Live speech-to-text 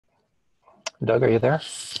Doug, are you there?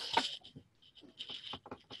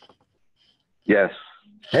 Yes.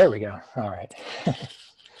 There we go. All right.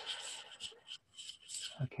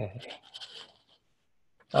 Okay.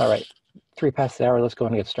 All right. 3 past the hour. Let's go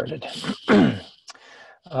and get started.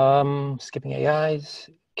 Skipping AIs,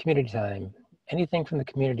 community time. Anything from the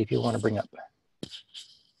community if you want to bring up?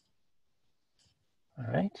 All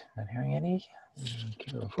right. Not hearing any.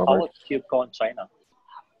 Keep moving forward. How was KubeCon China?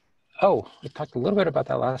 Oh, we talked a little bit about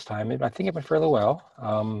that last time. I think it went fairly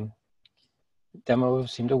well. Demo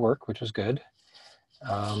seemed to work, which was good.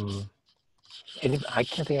 I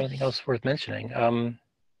can't think of anything else worth mentioning.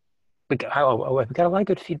 We got a lot of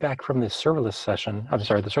good feedback from the serverless session. I'm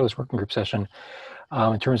sorry, the serverless working group session,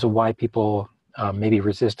 in terms of why people may be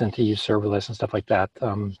resistant to use serverless and stuff like that.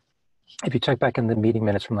 If you check back in the meeting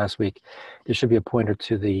minutes from last week, there should be a pointer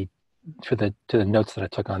to the notes that I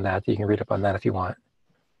took on that. You can read up on that if you want.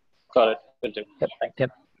 Got it. Will do. Yep. Thanks.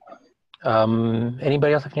 Yep.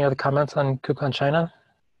 Anybody else have any other comments on KubeCon China?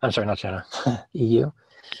 I'm sorry, not China, EU.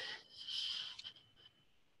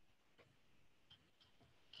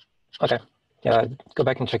 Okay, yeah, go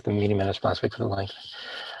back and check the meeting minutes from last week for the link.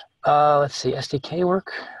 Let's see, SDK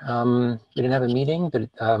work. We didn't have a meeting, but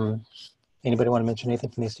anybody want to mention anything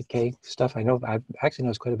from the SDK stuff? I actually know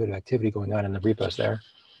there's quite a bit of activity going on in the repos there.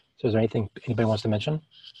 So is there anything anybody wants to mention?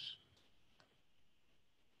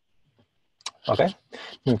 Okay,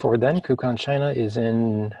 moving forward then, KubeCon China is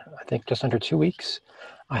in, I think, just under 2 weeks.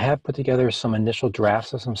 I have put together some initial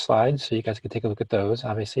drafts of some slides, so you guys can take a look at those.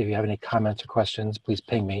 Obviously, if you have any comments or questions, please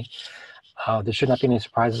ping me. There should not be any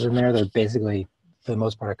surprises in there. They're basically, for the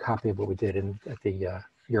most part, a copy of what we did at the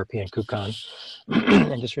European KubeCon.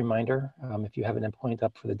 And just a reminder, if you have an endpoint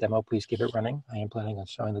up for the demo, please keep it running. I am planning on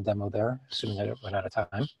showing the demo there, assuming I don't run out of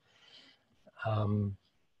time.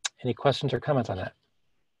 Any questions or comments on that?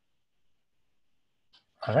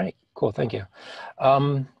 All right, cool, thank you.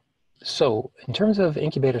 So in terms of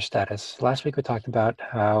incubator status, last week we talked about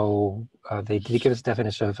how they did give us a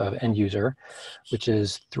definition of end user, which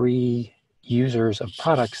is 3 users of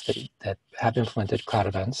products that have implemented cloud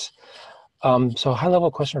events. So high level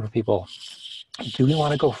question for people, do we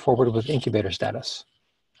want to go forward with incubator status?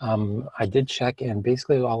 I did check, and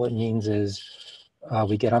basically all it means is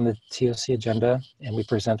we get on the TOC agenda and we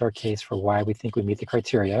present our case for why we think we meet the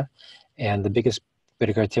criteria. And the biggest bit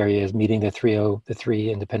of criteria is meeting the 3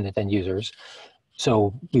 independent end users.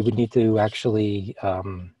 So we would need to actually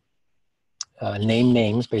name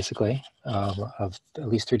names, basically, of at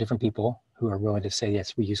least 3 different people who are willing to say,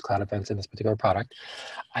 yes, we use cloud events in this particular product.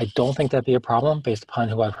 I don't think that'd be a problem based upon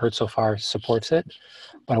who I've heard so far supports it.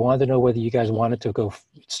 But I wanted to know whether you guys wanted to go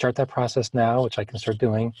start that process now, which I can start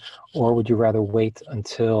doing, or would you rather wait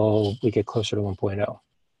until we get closer to 1.0?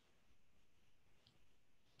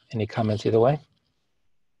 Any comments either way?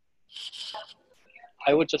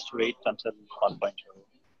 I would just wait until 1.2.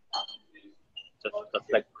 Just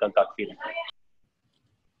like the gut feeling.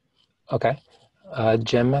 Okay.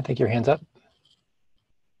 Jim, I think your hand's up.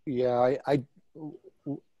 Yeah,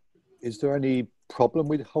 is there any problem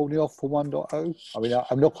with holding off for 1.0? I mean,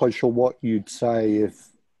 I'm not quite sure what you'd say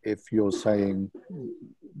if you're saying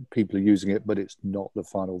people are using it, but it's not the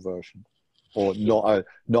final version, or not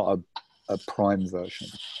a prime version.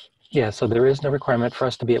 Yeah, so there is no requirement for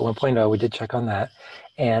us to be at 1.0. We did check on that.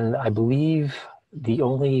 And I believe the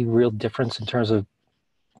only real difference in terms of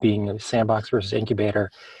being a sandbox versus incubator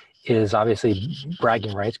is obviously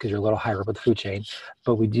bragging rights, because you're a little higher up the food chain.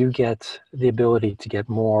 But we do get the ability to get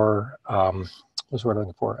more, what's the word I'm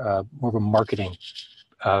looking for? More of a marketing,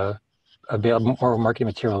 more marketing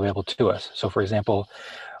material available to us. So for example,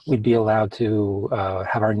 we'd be allowed to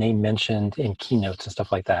have our name mentioned in keynotes and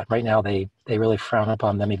stuff like that. Right now, they really frown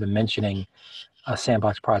upon them even mentioning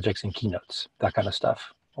sandbox projects in keynotes, that kind of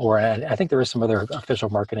stuff. Or I think there is some other official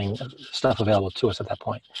marketing stuff available to us at that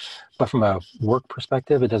point. But from a work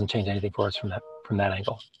perspective, it doesn't change anything for us from that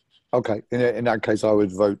angle. Okay, in that case, I would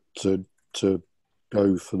vote to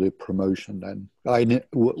go for the promotion then.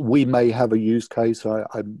 We may have a use case.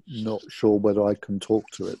 I'm not sure whether I can talk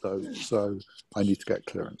to it though, so I need to get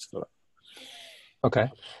clearance for that. Okay.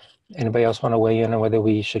 Anybody else want to weigh in on whether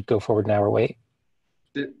we should go forward now or wait?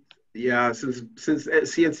 Yeah, since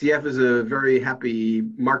CNCF is a very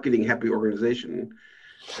marketing happy organization,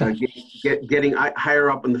 getting higher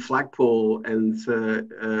up in the flagpole and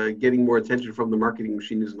getting more attention from the marketing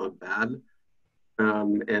machine is not bad.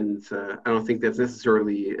 And I don't think that's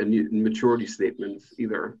necessarily a maturity statement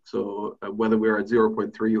either. So whether we're at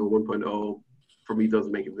 0.3 or 1.0, for me,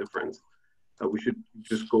 doesn't make a difference. We should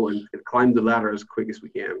just go and climb the ladder as quick as we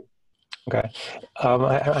can. Okay.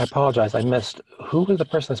 I apologize. I missed. Who was the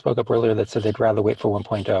person that spoke up earlier that said they'd rather wait for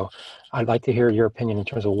 1.0? I'd like to hear your opinion in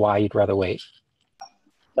terms of why you'd rather wait.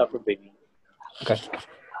 That would be me. Okay.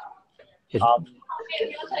 I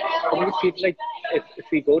mean, it feels like if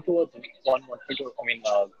we go towards 1.2, I mean,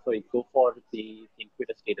 sorry, go for the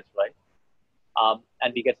incubator status, right?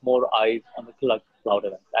 And we get more eyes on the cloud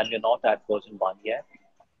event, and we're not at version 1 yet.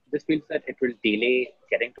 This feels that it will delay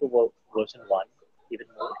getting to version 1 even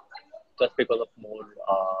more, just because of more,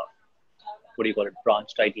 what do you call it,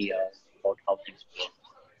 branched ideas about how things work.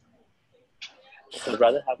 So I'd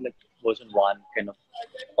rather have like version 1 kind of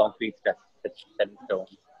concrete steps set in stone,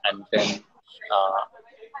 and then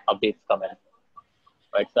updates come in,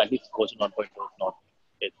 right? So at least version 1.0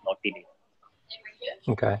 is not delayed.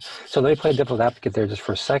 Okay. So let me play devil's advocate there just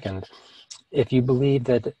for a second. If you believe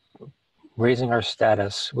that raising our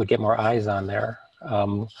status would get more eyes on there,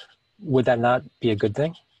 would that not be a good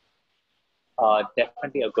thing?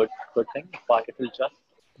 Definitely a good thing, but it will just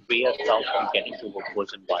weigh us down from getting to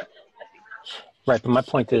version 1. Right, but my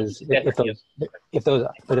point is, if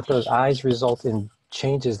those eyes result in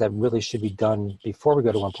changes that really should be done before we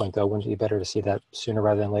go to 1.0, wouldn't it be better to see that sooner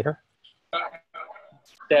rather than later?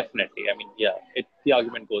 Definitely. I mean, yeah, the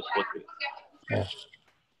argument goes both ways. Yeah.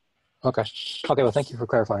 Okay. Okay. Well, thank you for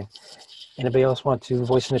clarifying. Anybody else want to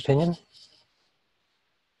voice an opinion?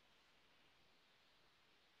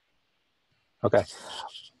 Okay.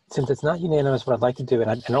 Since it's not unanimous, what I'd like to do, and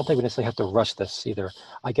I don't think we necessarily have to rush this either.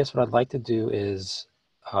 I guess what I'd like to do is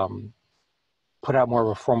put out more of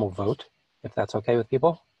a formal vote, if that's okay with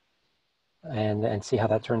people, and see how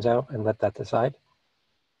that turns out, and let that decide.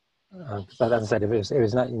 But as I said, if it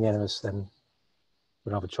was not unanimous, then we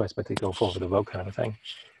don't have a choice but to go forward with the vote kind of a thing.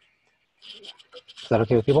 Is that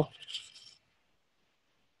okay with people?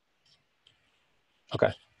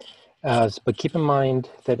 Okay. But keep in mind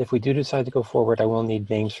that if we do decide to go forward, I will need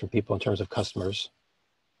names from people in terms of customers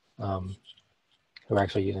who are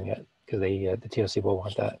actually using it, because the TOC will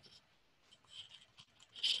want that.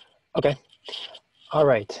 Okay. All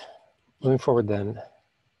right. Moving forward then.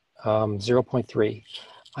 0.3.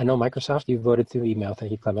 I know Microsoft, you voted through email.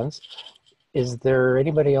 Thank you, Clemens. Is there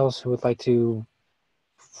anybody else who would like to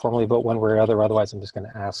formally vote one way or other? Otherwise, I'm just going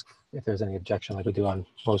to ask if there's any objection like we do on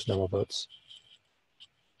most normal votes.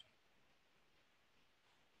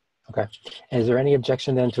 Okay. And is there any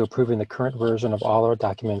objection then to approving the current version of all our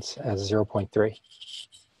documents as 0.3?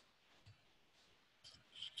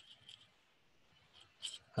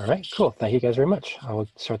 All right, cool. Thank you guys very much. I will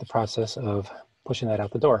start the process of pushing that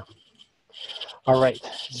out the door. All right,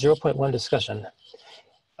 0.1 discussion.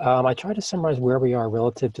 I tried to summarize where we are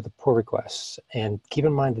relative to the pull requests, and keep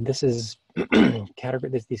in mind that this is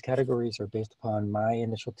these categories are based upon my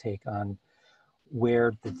initial take on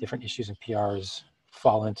where the different issues and PRs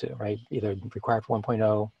fall into, right? Either required for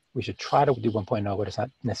 1.0, we should try to do 1.0, but it's not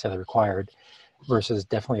necessarily required, versus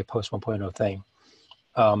definitely a post 1.0 thing.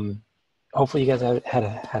 Hopefully you guys have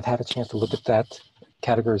had a chance to look at that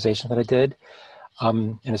categorization that I did.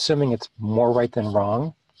 And assuming it's more right than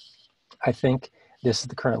wrong, I think this is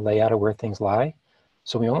the current layout of where things lie.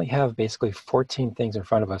 So we only have basically 14 things in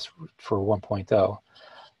front of us for 1.0.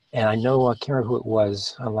 And I know, I can't remember who it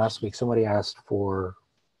was last week, somebody asked for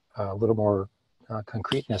a little more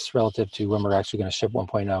concreteness relative to when we're actually going to ship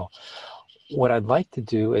 1.0. What I'd like to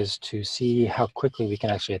do is to see how quickly we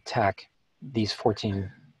can actually attack these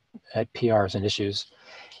 14 PRs and issues,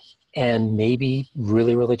 and maybe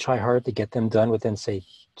really try hard to get them done within, say,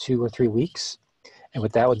 2 or 3 weeks. And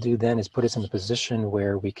what that would do then is put us in a position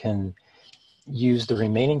where we can use the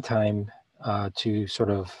remaining time to sort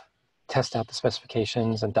of test out the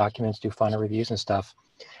specifications and documents, do final reviews and stuff,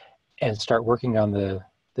 and start working on the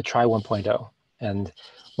try 1.0. And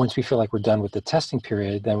once we feel like we're done with the testing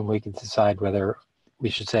period, then we can decide whether we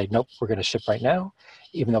should say, nope, we're going to ship right now,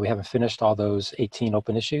 even though we haven't finished all those 18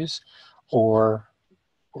 open issues, or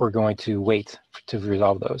we're going to wait to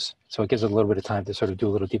resolve those. So it gives us a little bit of time to sort of do a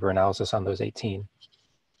little deeper analysis on those 18.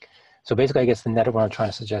 So basically, I guess the net of what I'm trying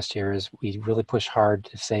to suggest here is we really push hard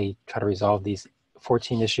to say, try to resolve these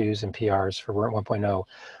 14 issues and PRs for 1.0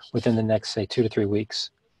 within the next, say, 2 to 3 weeks.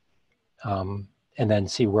 And then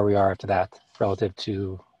see where we are after that relative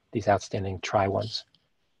to these outstanding try ones.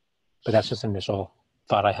 But that's just an initial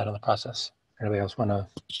thought I had on the process. Anybody else want to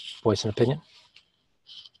voice an opinion?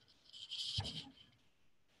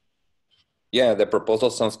 Yeah, the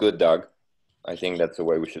proposal sounds good, Doug. I think that's the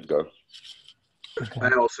way we should go.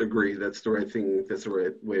 I also agree. That's the right thing. That's the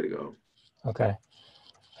right way to go. Okay.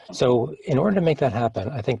 So in order to make that happen,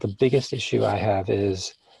 I think the biggest issue I have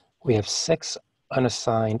is we have 6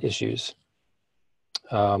 unassigned issues.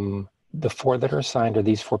 the 4 that are assigned are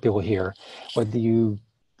these 4 people here. Whether you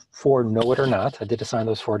 4 know it or not, I did assign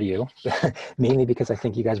those 4 to you, mainly because I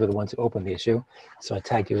think you guys were the ones who opened the issue. So I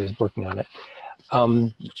tagged you as working on it.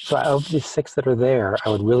 So of the 6 that are there, I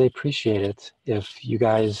would really appreciate it if you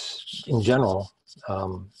guys, in general,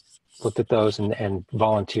 looked at those and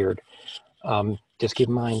volunteered. Just keep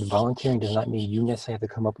in mind, volunteering does not mean you necessarily have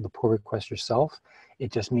to come up with a pull request yourself.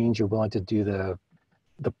 It just means you're willing to do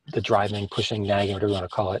the driving, pushing, nagging, whatever you want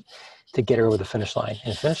to call it, to get it over the finish line.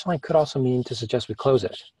 And finish line could also mean to suggest we close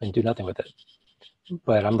it and do nothing with it.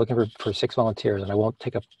 But I'm looking for 6 volunteers, and I won't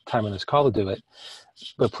take up time on this call to do it.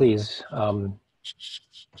 But please,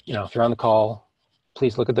 you know, if you're on the call,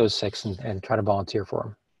 please look at those 6 and try to volunteer for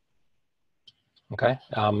them. Okay.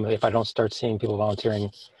 If I don't start seeing people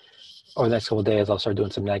volunteering over the next couple of days, I'll start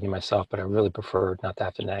doing some nagging myself, but I really prefer not to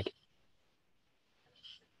have to nag.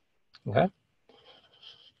 Okay.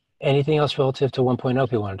 Anything else relative to 1.0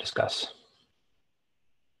 people want to discuss?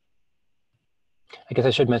 I guess I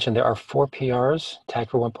should mention there are 4 PRs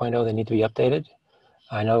tagged for 1.0 that need to be updated.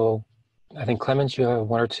 I think Clemens, you have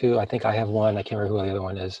 1 or 2. I think I have 1. I can't remember who the other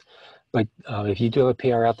one is. But if you do have a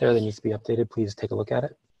PR out there that needs to be updated, please take a look at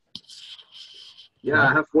it. Yeah,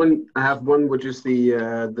 I have one which is the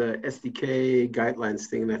SDK guidelines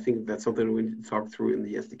thing, and I think that's something we need to talk through in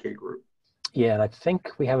the SDK group. Yeah, and I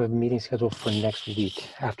think we have a meeting scheduled for next week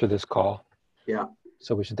after this call. Yeah.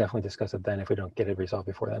 So we should definitely discuss it then if we don't get it resolved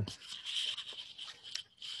before then.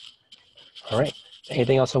 All right.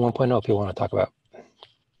 Anything else on 1.0 people want to talk about?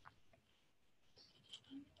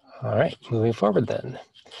 All right, moving forward then.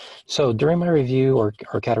 So during my review or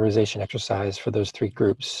categorization exercise for those 3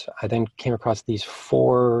 groups, I then came across these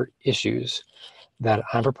 4 issues that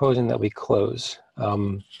I'm proposing that we close,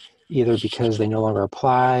 either because they no longer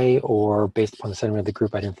apply or based upon the sentiment of the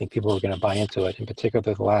group, I didn't think people were going to buy into it. In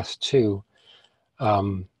particular, the last 2,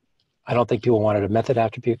 I don't think people wanted a method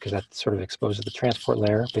attribute because that sort of exposes the transport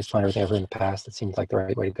layer based on everything I've heard in the past. It seems like the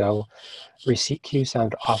right way to go. Receipt queue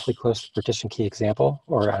sounded awfully close to partition key example,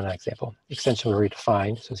 or not example, extension were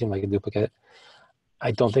redefined, so it seemed like a duplicate.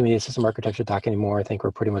 I don't think we need a system architecture doc anymore. I think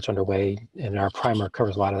we're pretty much underway, and our primer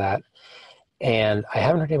covers a lot of that. And I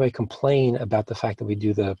haven't heard anybody complain about the fact that we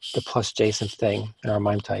do the plus JSON thing in our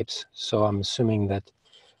MIME types. So I'm assuming that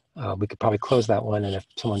we could probably close that one, and if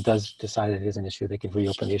someone does decide it is an issue, they can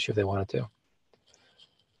reopen the issue if they wanted to.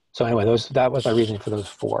 So anyway, that was my reasoning for those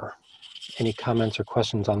 4. Any comments or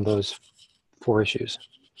questions on those 4 issues?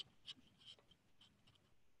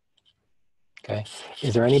 Okay.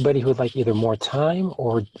 Is there anybody who would like either more time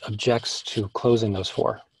or objects to closing those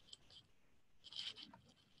 4?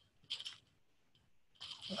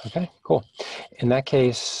 Okay, cool. In that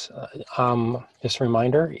case, just a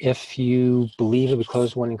reminder, if you believe that we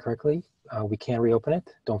closed one incorrectly, we can reopen it.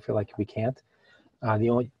 Don't feel like we can't.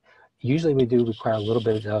 Usually we do require a little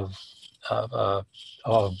bit of a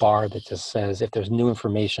bar that just says if there's new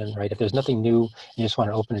information, right? If there's nothing new and you just want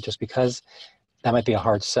to open it just because, that might be a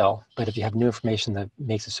hard sell. But if you have new information that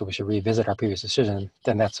makes it so we should revisit our previous decision,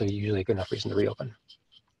 then that's usually a good enough reason to reopen.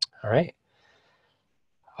 All right.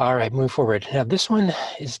 All right, moving forward. Now this one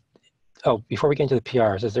is, before we get into the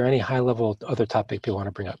PRs, is there any high level other topic people want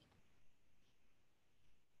to bring up?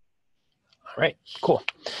 All right, cool.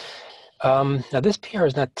 Now this PR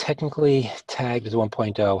is not technically tagged as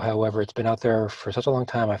 1.0. However, it's been out there for such a long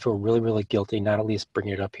time. I feel really, really guilty not at least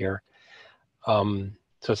bringing it up here. So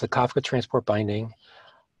it's the Kafka transport binding.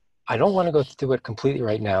 I don't want to go through it completely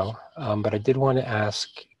right now, but I did want to ask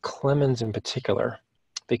Clemens in particular,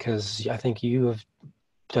 because I think you have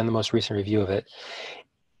done the most recent review of it.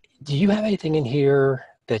 Do you have anything in here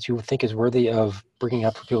that you think is worthy of bringing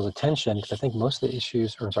up for people's attention? Because I think most of the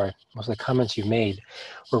issues, or sorry, most of the comments you made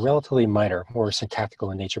were relatively minor, more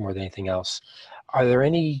syntactical in nature more than anything else. Are there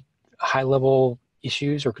any high-level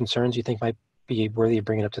issues or concerns you think might be worthy of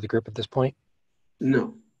bringing up to the group at this point?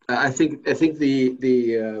 No, I think this has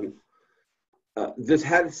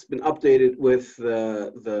been updated with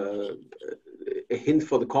a hint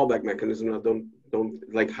for the callback mechanism. I don't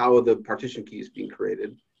like how the partition key is being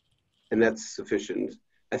created, and that's sufficient.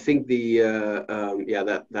 I think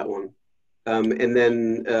that one, and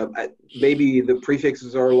then maybe the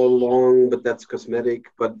prefixes are a little long, but that's cosmetic.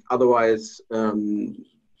 But otherwise,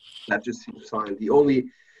 that just seems fine. The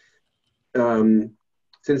only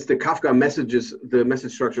since the Kafka messages, the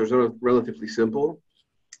message structure is relatively simple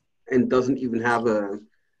and doesn't even have a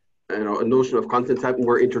notion of content type, and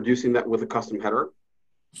we're introducing that with a custom header.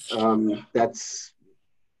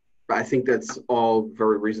 I think that's all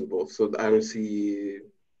very reasonable. So I don't see,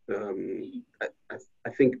 I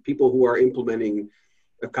think people who are implementing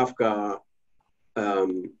a Kafka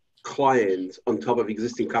client on top of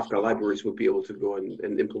existing Kafka libraries would be able to go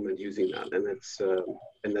and implement using that, and that's the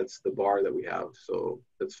bar that we have. So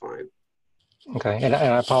that's fine. Okay, and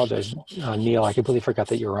I apologize, Neil, I completely forgot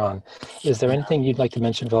that you were on. Is there anything you'd like to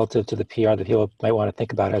mention relative to the PR that people might want to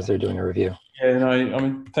think about as they're doing a review? Yeah, no, I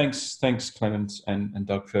mean, thanks, Clemens and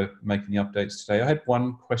Doug for making the updates today. I had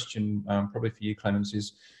one question, probably for you, Clemens,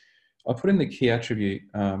 is I put in the key attribute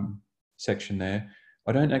section there.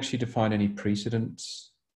 I don't actually define any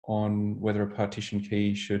precedents on whether a partition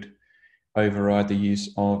key should override the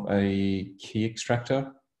use of a key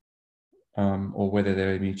extractor. Or whether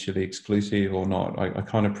they're mutually exclusive or not. I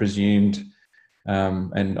kind of presumed,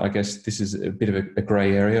 and I guess this is a bit of a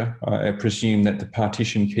grey area, I presume that the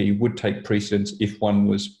partition key would take precedence if one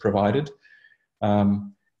was provided,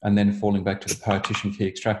 and then falling back to the partition key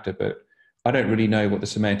extractor. But I don't really know what the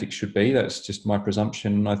semantics should be. That's just my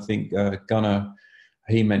presumption. I think Gunnar,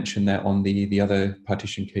 he mentioned that on the other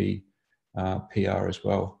partition key PR as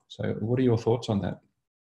well. So what are your thoughts on that?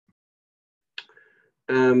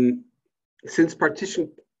 Since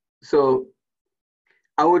partition, so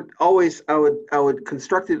I would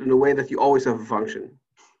construct it in a way that you always have a function,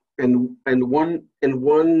 and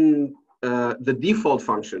the default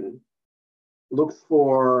function looks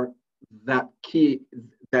for that key,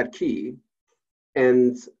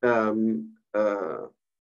 and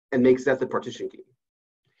makes that the partition key,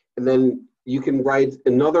 and then you can write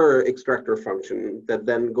another extractor function that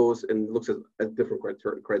then goes and looks at different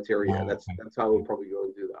criteria. Oh, that's how we'll probably go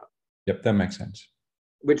and do that. Yep, that makes sense.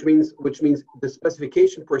 Which means the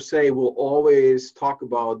specification per se will always talk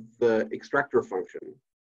about the extractor function.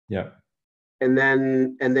 Yeah. And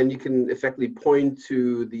then you can effectively point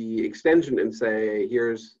to the extension and say,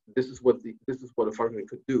 this is what a function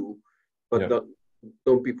could do, but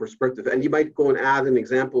don't be prescriptive. And you might go and add an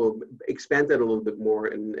example, expand that a little bit more,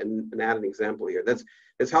 and add an example here. That's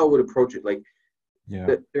how I would approach it. Like,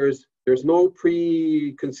 there's no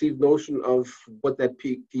preconceived notion of what that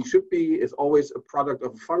key should be. It's always a product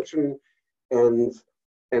of a function, and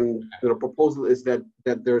the proposal is that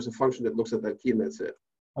there's a function that looks at that key, and that's it.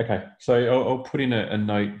 Okay, so I'll put in a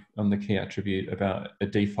note on the key attribute about a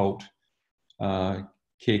default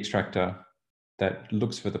key extractor that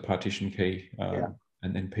looks for the partition key,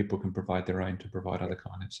 and then people can provide their own to provide other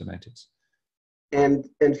kind of semantics. And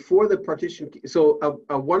for the partition key, so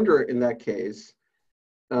I wonder in that case,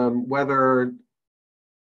 whether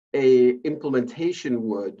a implementation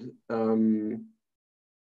would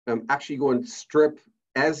actually go and strip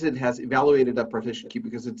as it has evaluated that partition key,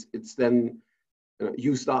 because it's then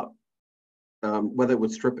used up, whether it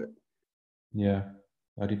would strip it. Yeah,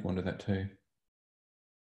 I did wonder that too.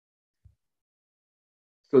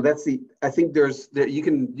 So that's I think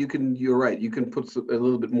you're right. You can put a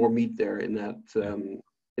little bit more meat there in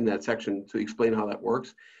that section to explain how that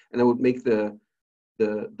works, and that would make the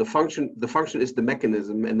function is the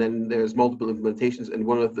mechanism, and then there's multiple implementations, and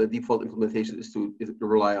one of the default implementations is to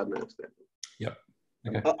rely on that. Yep.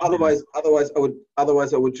 Okay. Otherwise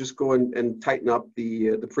I would just go and tighten up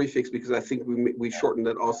the prefix, because I think we shortened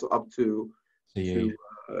that also up to CE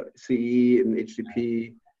and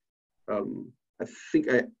HTTP.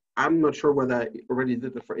 I'm not sure whether I already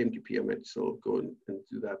did that for MQP. I might still go and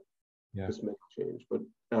do that. Yeah. Just make a change, but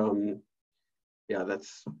yeah,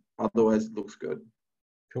 otherwise it looks good.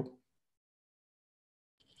 Cool.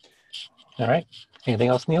 All right. Anything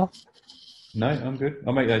else, Neil? No, I'm good.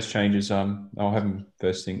 I'll make those changes. I'll have them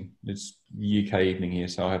first thing. It's UK evening here,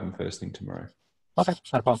 so I'll have them first thing tomorrow. Okay,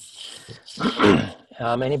 not a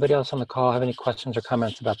problem. Anybody else on the call have any questions or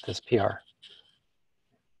comments about this PR?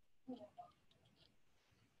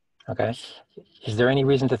 Okay. Is there any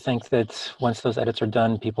reason to think that once those edits are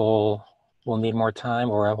done, people will need more time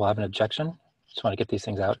or will have an objection? Just want to get these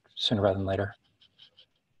things out sooner rather than later.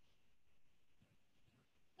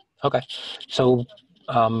 Okay. So,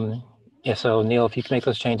 yeah, so Neil, if you can make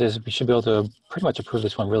those changes, we should be able to pretty much approve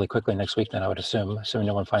this one really quickly next week then, I would assume, assuming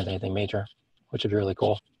no one finds anything major, which would be really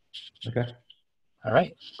cool. Okay. All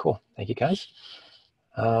right, cool. Thank you, guys.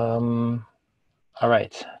 All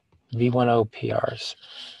right, V10 PRs.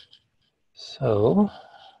 So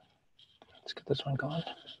let's get this one going.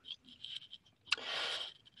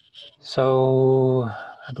 So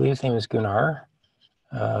I believe his name is Gunnar.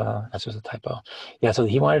 That's just a typo. Yeah, so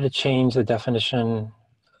he wanted to change the definition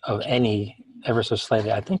of any ever so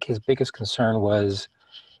slightly. I think his biggest concern was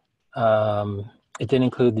it didn't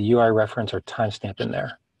include the UI reference or timestamp in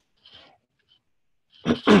there.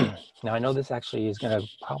 Now I know this actually is going to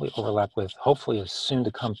probably overlap with hopefully a soon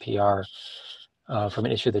to come PR from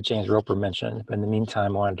an issue that James Roper mentioned. But in the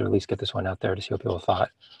meantime, I wanted to at least get this one out there to see what people thought.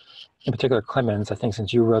 in particular, Clemens, I think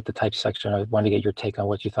since you wrote the type section, I wanted to get your take on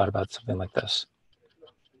what you thought about something like this.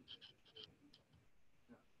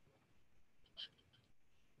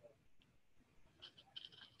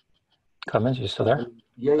 Clemens, you still there?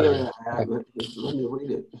 Yeah. Okay. Let me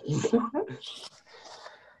read it.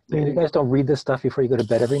 You guys don't read this stuff before you go to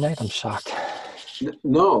bed every night? I'm shocked.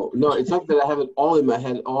 No, it's not that I have it all in my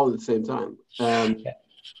head all at the same time. Yeah.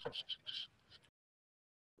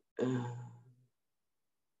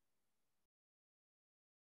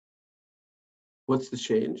 What's the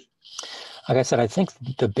change? Like I said, I think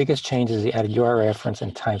the biggest change is the added URI reference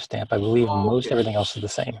and timestamp. I believe most everything else is the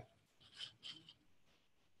same.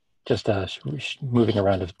 Just moving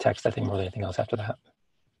around of text, I think, more than anything else after that.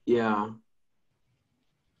 Yeah,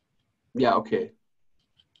 okay.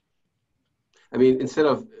 I mean, instead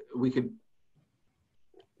of, we could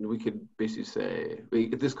basically say,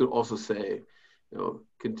 this could also say,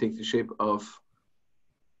 can take the shape of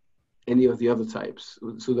any of the other types,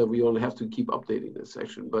 so that we only have to keep updating this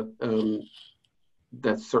section. But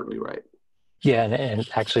that's certainly right. Yeah, and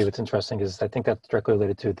actually what's interesting is I think that's directly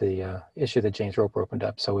related to the issue that James Roper opened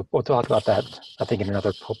up. So we'll talk about that, I think, in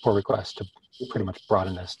another pull request to pretty much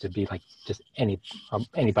broaden this to be like just any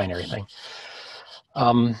binary thing.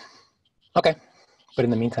 Okay, but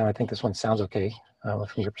in the meantime, I think this one sounds okay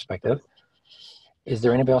from your perspective. Is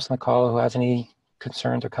there anybody else on the call who has any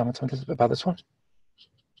concerns or comments on this, about this one?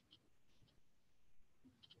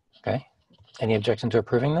 Okay, any objection to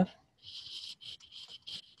approving then?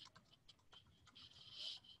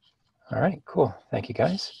 All right, cool. Thank you,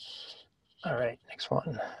 guys. All right, next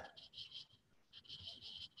one.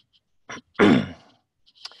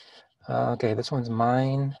 Okay, this one's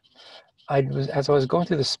mine. As I was going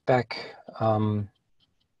through the spec over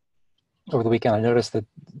the weekend, I noticed that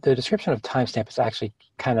the description of timestamp is actually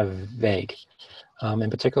kind of vague. In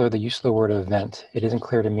particular, the use of the word event. It isn't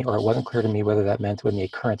clear to me, or it wasn't clear to me, whether that meant when the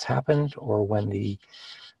occurrence happened or when the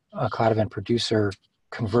cloud event producer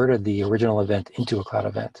converted the original event into a cloud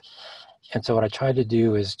event. And so what I tried to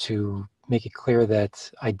do is to make it clear that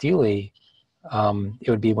ideally it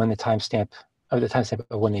would be when the timestamp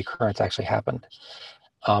of when the occurrence actually happened.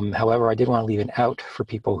 However, I did want to leave it out for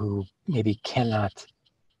people who maybe cannot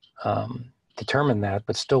determine that,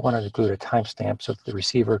 but still wanted to include a timestamp so that the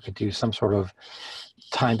receiver could do some sort of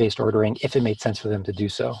time-based ordering if it made sense for them to do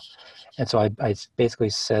so. And so I basically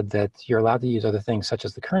said that you're allowed to use other things such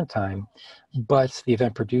as the current time, but the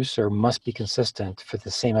event producer must be consistent for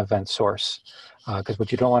the same event source. Because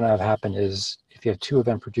what you don't want to have happen is if you have two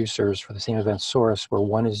event producers for the same event source where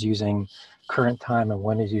one is using current time and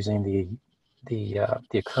one is using the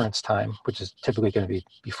occurrence time, which is typically going to be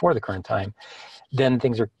before the current time, then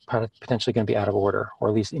things are potentially going to be out of order, or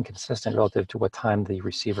at least inconsistent relative to what time the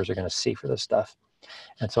receivers are going to see for this stuff.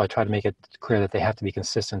 And so I try to make it clear that they have to be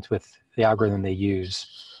consistent with the algorithm they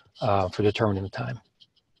use for determining the time.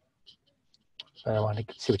 And I wanted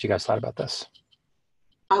to see what you guys thought about this.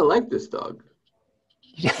 I like this, Doug.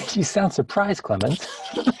 You sound surprised, Clement.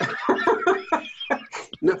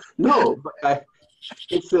 No, but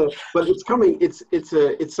it's coming.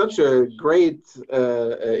 It's such a great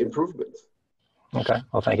improvement. Okay,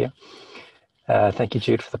 well, thank you. Thank you,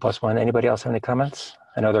 Jude, for the +1. Anybody else have any comments?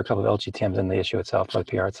 I know there are a couple of LGTMs in the issue itself, or the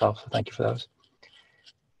PR itself, so thank you for those.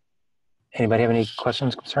 Anybody have any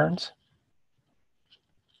questions, concerns?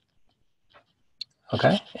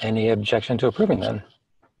 Okay, any objection to approving then?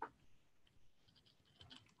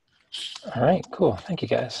 All right, cool, thank you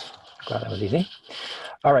guys. Glad that was easy.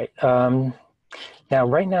 All right, now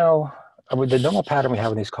right now, the normal pattern we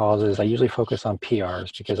have in these calls is I usually focus on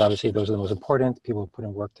PRs because obviously those are the most important. People put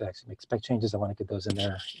in work to actually make spec changes. I want to get those in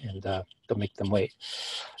there and don't make them wait.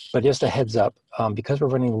 But just a heads up, because we're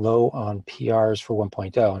running low on PRs for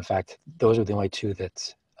 1.0, in fact, those are the only two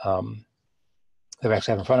that we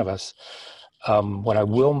actually have in front of us. What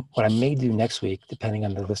I may do next week, depending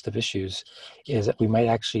on the list of issues, is that we might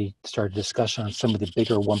actually start a discussion on some of the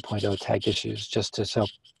bigger 1.0 tagged issues, just to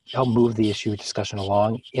help move the issue discussion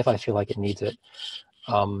along if I feel like it needs it.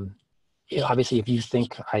 Obviously, if you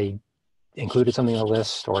think I included something on the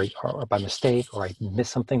list or by mistake, or I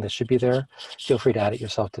missed something that should be there, feel free to add it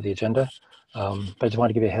yourself to the agenda. But I just want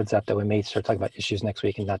to give you a heads up that we may start talking about issues next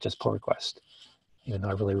week and not just pull request, even though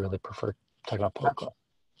I really prefer talking about pull request.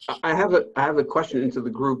 I have a question into the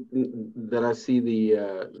group that I see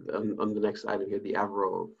on the next item here, the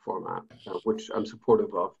Avro format, which I'm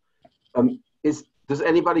supportive of. Does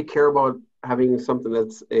anybody care about having something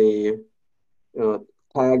that's a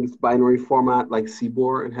tagged binary format like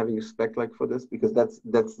CBOR and having a spec like for this? Because that's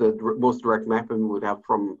the most direct mapping we would have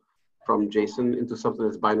from JSON into something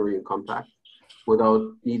that's binary and compact.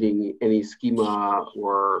 without needing any schema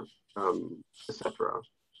or etc.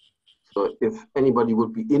 So if anybody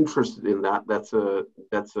would be interested in that, that's a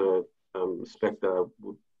spec that I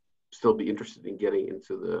would still be interested in getting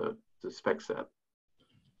into the spec set.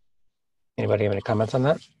 Anybody have any comments on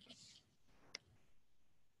that?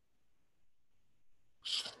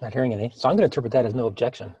 Not hearing any. So I'm going to interpret that as no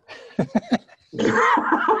objection.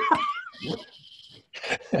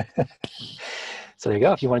 So there you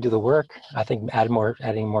go. If you want to do the work, I think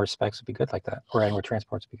adding more specs would be good like that, or adding more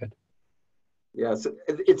transports would be good. Yeah, so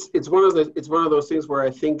it's one of those things where I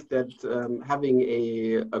think that having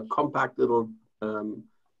a compact little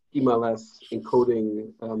schemaless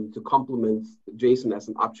encoding to complement JSON as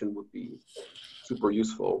an option would be super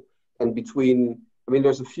useful. And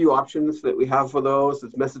there's a few options that we have for those.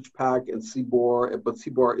 It's message pack and CBOR, but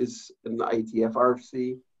CBOR is an IETF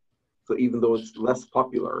RFC. So even though it's less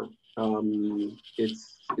popular,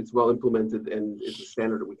 it's well implemented and it's a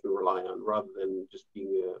standard that we can rely on rather than just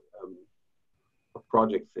being a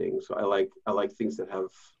project thing. So I like things that have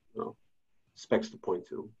specs to point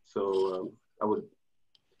to. So I would.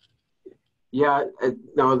 Yeah,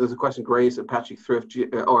 now there's a question, Grace, Apache Thrift,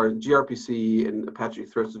 or gRPC and Apache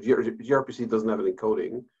Thrift. So gRPC doesn't have an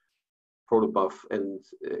encoding. Protobuf and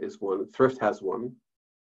is one. Thrift has one.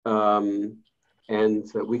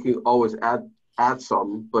 And we can always add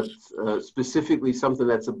some, but specifically something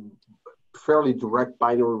that's a fairly direct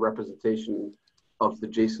binary representation of the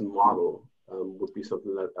JSON model would be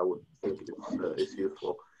something that I would think is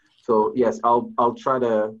useful. So yes, I'll try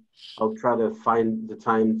to find the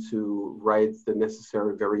time to write the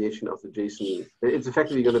necessary variation of the JSON. It's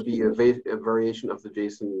effectively going to be a variation of the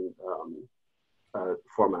JSON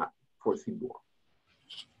format for CBOR.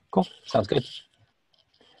 Cool, sounds good.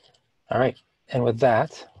 All right, and with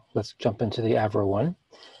that, let's jump into the Avro one.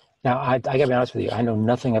 Now, I gotta be honest with you, I know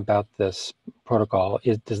nothing about this protocol.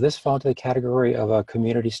 Does this fall into the category of a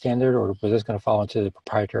community standard, or was this going to fall into the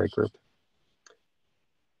proprietary group?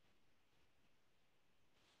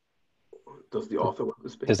 Does the author want to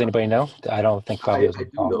speak? Does anybody know? I don't think Fabio's on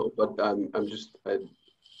the call. I do know, but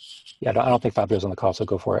Yeah, I don't think Fabio's on the call, so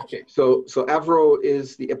go for it. Okay, so Avro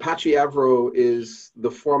is the Apache Avro is the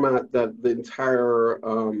format that the entire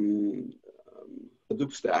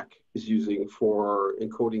Hadoop stack is using for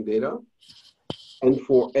encoding data and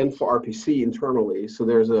for RPC internally. So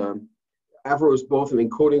Avro is both an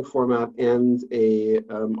encoding format and a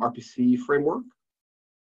RPC framework.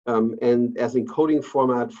 And as encoding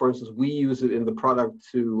format, for instance, we use it in the product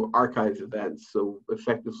to archive events. So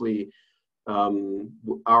effectively,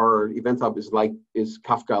 our event hub is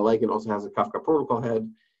Kafka-like and also has a Kafka protocol head.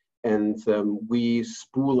 And we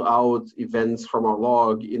spool out events from our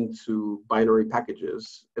log into binary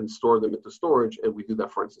packages and store them into storage. And we do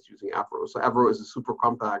that, for instance, using Avro. So Avro is a super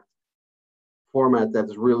compact format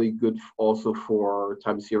that's really good also for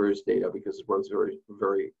time series data because it runs very,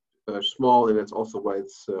 very small, and it's also why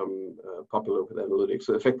it's popular with analytics.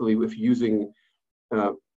 So effectively, if you're using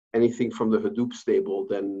anything from the Hadoop stable,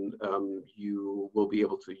 then you will be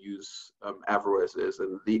able to use Avro as is.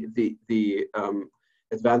 And the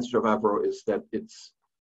advantage of Avro is that it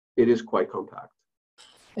is quite compact.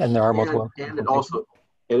 And there are multiple. And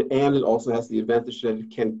it also has the advantage that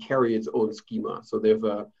it can carry its own schema. So they have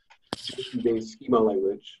a JSON-based schema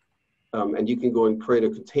language. And you can go and create a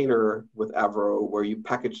container with Avro where you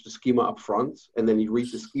package the schema up front, and then you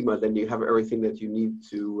read the schema, then you have everything that you need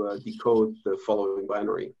to decode the following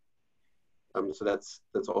binary. So that's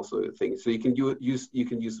also a thing. So you can use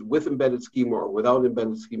it with embedded schema or without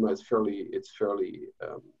embedded schema. It's fairly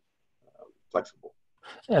flexible.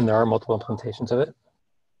 And there are multiple implementations of it.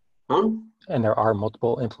 Huh? And there are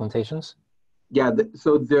multiple implementations. Yeah,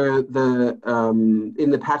 so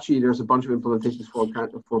in Apache, there's a bunch of implementations for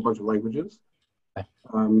a bunch of languages, okay.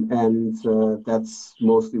 And that's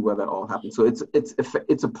mostly where that all happens. So it's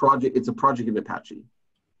a project in Apache.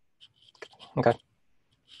 Okay.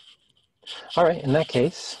 All right. In that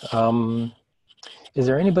case, is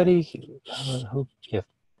there anybody who?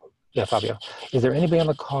 Yeah, Fabio. Is there anybody on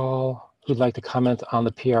the call who'd like to comment on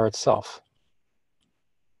the PR itself?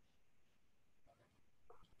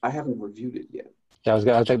 I haven't reviewed it yet. Yeah,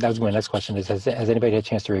 that was my next question. Has anybody had a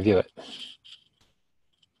chance to review it?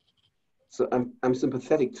 So I'm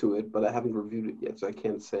sympathetic to it, but I haven't reviewed it yet, so I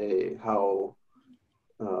can't say how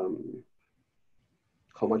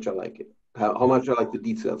much I like it. How much I like the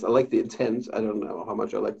details. I like the intent. I don't know how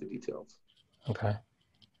much I like the details. Okay.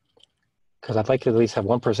 Because I'd like to at least have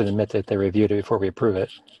one person admit that they reviewed it before we approve it.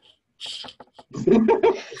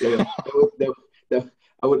 Yeah,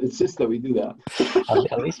 I would insist that we do that.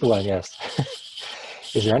 At least one, yes.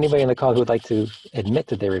 Is there anybody in the call who would like to admit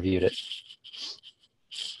that they reviewed it?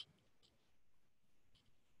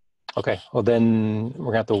 Okay, well then we're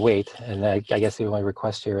gonna have to wait, and I guess the only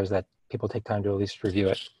request here is that people take time to at least review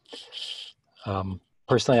it.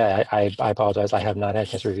 Personally, I apologize. I have not had a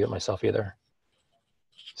chance to review it myself either.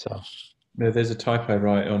 So. No, there's a typo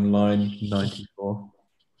right on line 94.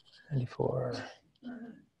 94.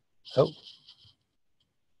 Oh.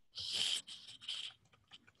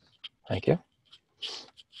 Thank you.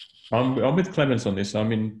 I'm with Clemens on this. I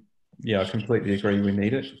mean, yeah, I completely agree. We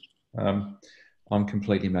need it. I'm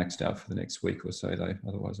completely maxed out for the next week or so, though.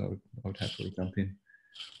 Otherwise, I would happily jump in.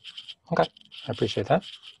 Okay, I appreciate that.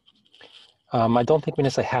 I don't think we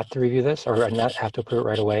necessarily have to review this or not have to approve it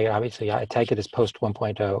right away. Obviously, I take it as post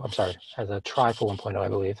 1.0. I'm sorry, as a try for 1.0, I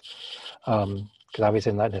believe. Because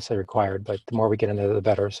obviously not necessarily required, but the more we get into it, the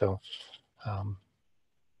better. So,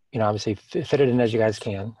 you know, obviously fit it in as you guys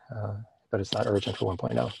can, but it's not urgent for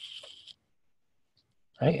 1.0.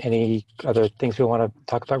 Right? Any other things we want to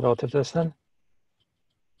talk about relative to this then?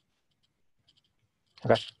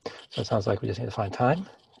 Okay, so it sounds like we just need to find time.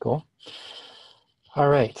 Cool. All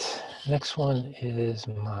right, next one is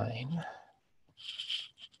mine.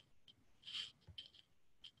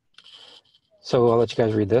 So I'll let you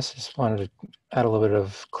guys read this. Just wanted to add a little bit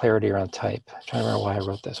of clarity around type. I'm trying to remember why I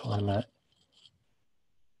wrote this. Hold on a minute.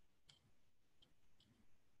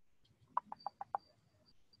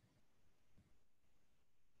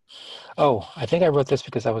 Oh, I think I wrote this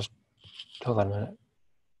because I was, hold on a minute.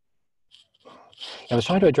 I was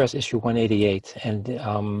trying to address issue 188, and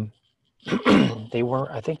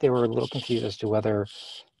I think they were a little confused as to whether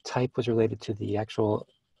type was related to the actual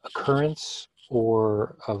occurrence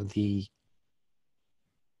or of the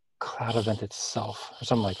cloud event itself or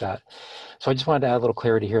something like that. So I just wanted to add a little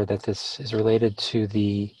clarity here that this is related to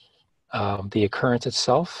the occurrence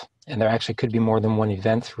itself, and there actually could be more than one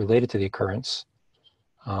event related to the occurrence.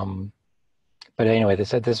 But anyway, they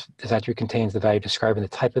said this attribute contains the value describing the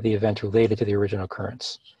type of the event related to the original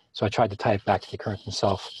occurrence. So I tried to tie it back to the occurrence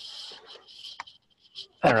itself.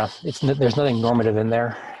 I don't know. There's nothing normative in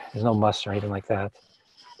there. There's no must or anything like that.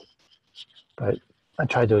 But I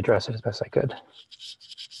tried to address it as best I could.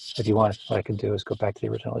 If you want, what I could do is go back to the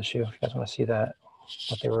original issue. If you guys want to see that,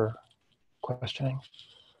 what they were questioning.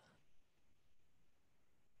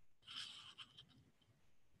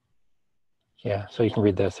 Yeah, so you can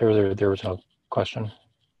read this. There's the original question.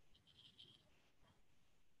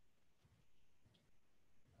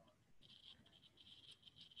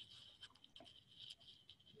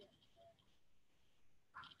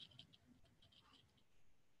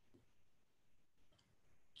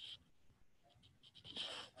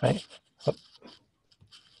 Right? Oh.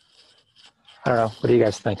 I don't know. What do you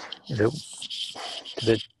guys think? Does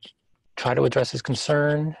it try to address his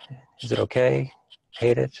concern? Is it okay?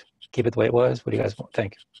 Hate it? Keep it the way it was? What do you guys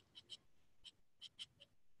think?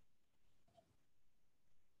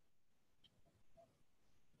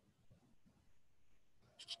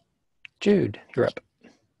 Jude, you're up.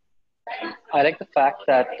 I like the fact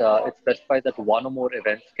that it specifies that one or more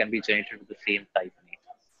events can be generated with the same type name.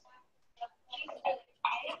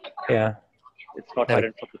 Yeah. It's not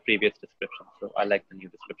added from the previous description, so I like the new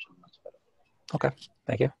description much better. Okay,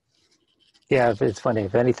 thank you. Yeah, it's funny.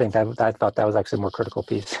 If anything, I thought that was actually a more critical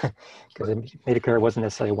piece because it made it clear it wasn't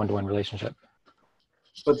necessarily a one-to-one relationship.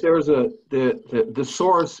 But there's the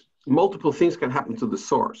source. Multiple things can happen to the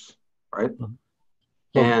source, right? Mm-hmm.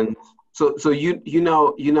 And so you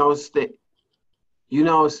now state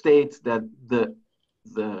that the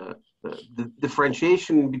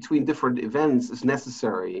differentiation between different events is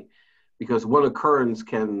necessary because one occurrence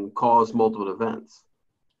can cause multiple events.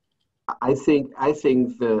 I think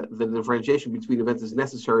the differentiation between events is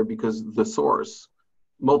necessary because the source,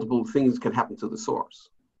 multiple things can happen to the source.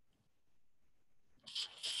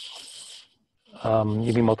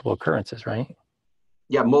 You mean multiple occurrences, right?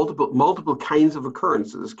 Yeah, multiple kinds of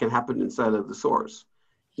occurrences can happen inside of the source,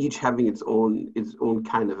 each having its own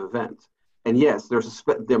kind of event. And yes,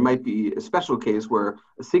 there might be a special case where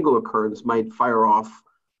a single occurrence might fire off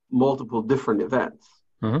multiple different events.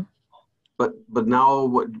 Mm-hmm. But now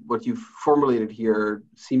what you've formulated here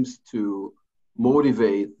seems to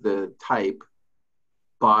motivate the type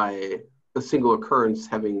by a single occurrence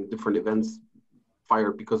having different events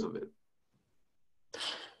fired because of it.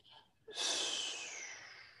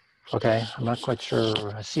 Okay, I'm not quite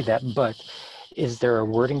sure I see that, but is there a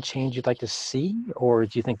wording change you'd like to see, or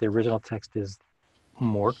do you think the original text is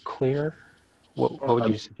more clear? What would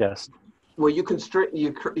you suggest? Well, you're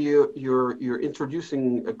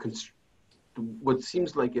introducing what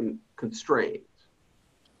seems like a constraint.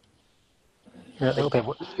 Yeah, okay.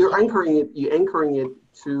 You're anchoring it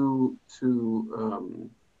to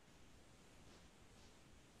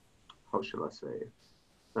how shall I say?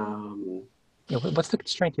 Yeah, what's the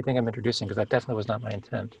constraint you think I'm introducing? Because that definitely was not my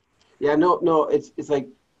intent. Yeah, no, it's like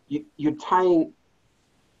you're tying.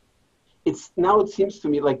 It's now it seems to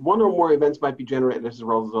me like one or more events might be generated as a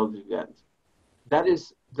result of the event. That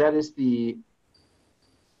is the.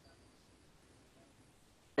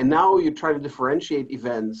 And now you try to differentiate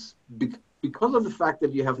events because of the fact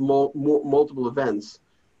that you have multiple events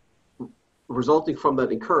resulting from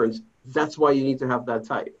that occurrence. That's why you need to have that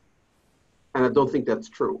type. And I don't think that's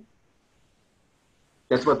true.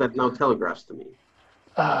 That's what that now telegraphs to me.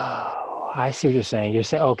 Oh, I see what you're saying. You're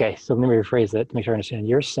saying, okay, so let me rephrase it to make sure I understand.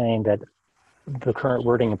 You're saying that the current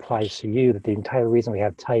wording implies to you that the entire reason we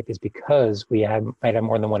have type is because we might have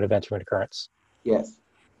more than one event from an occurrence. Yes.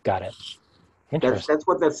 Got it. Interesting. That's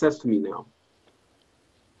what that says to me now.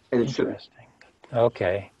 And it shouldn't. Interesting.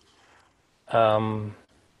 Okay.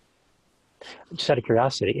 Just out of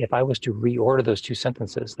curiosity, if I was to reorder those two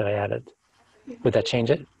sentences that I added, would that change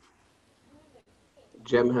it?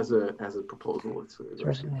 Jem has a proposal. Let's see.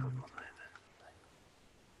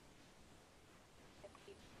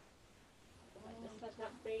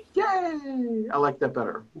 Yay! I like that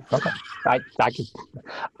better. Okay.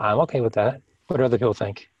 I'm okay with that. What do other people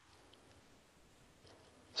think?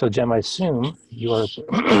 So Jem, I assume you are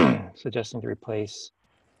suggesting to replace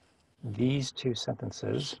these two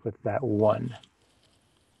sentences with that one,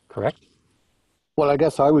 correct? Well, I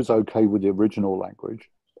guess I was okay with the original language,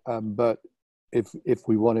 but if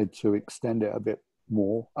we wanted to extend it a bit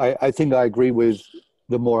more, I think I agree with,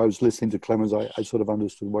 the more I was listening to Clemens, I sort of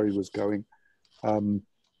understood where he was going.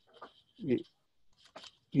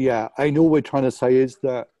 Yeah, and all we're trying to say is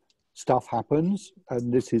that stuff happens,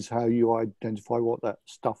 and this is how you identify what that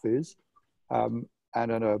stuff is, and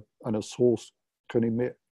a source can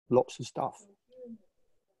emit lots of stuff.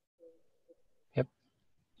 Yep.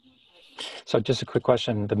 So just a quick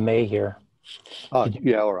question, the may here.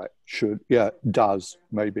 Yeah, all right, should, yeah, does,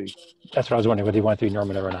 maybe. That's what I was wondering, whether you want it to be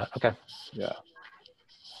normative or not. Okay. Yeah.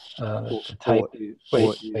 The type,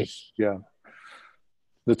 wait. Yeah.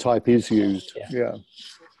 The type is used, yeah.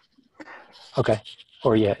 Okay,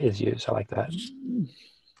 or yeah, is used, I like that.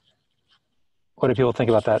 What do people think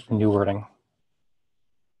about that new wording?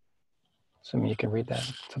 Assuming you can read that,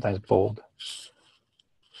 sometimes bold.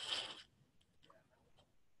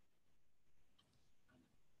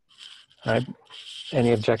 All right,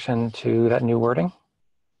 any objection to that new wording?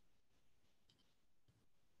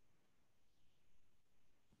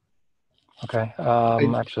 Okay,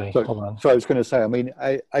 actually, hold on. So I was going to say, I mean,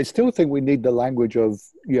 I still think we need the language of,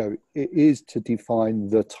 it is to define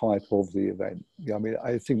the type of the event. Yeah, I mean,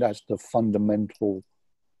 I think that's the fundamental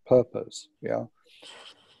purpose, yeah.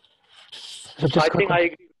 So I think I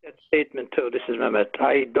agree with that statement too. This is Mehmet.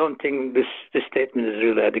 I don't think this statement is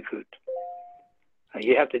really adequate.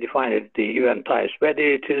 You have to define it, the event types. Whether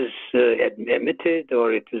it is emitted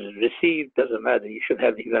or it is received, doesn't matter. You should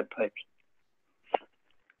have the event types.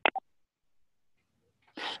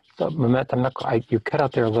 So, Mehmet, you cut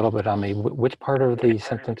out there a little bit on me. Which part of the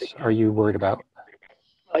sentence are you worried about?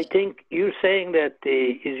 I think you're saying that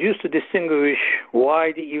it's used to distinguish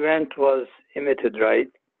why the event was emitted, right?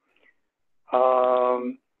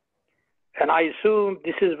 And I assume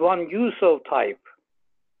this is one use of type.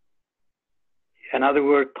 In other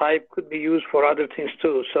words, type could be used for other things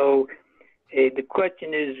too. So the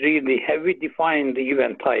question is really, have we defined the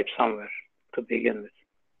event type somewhere to begin with?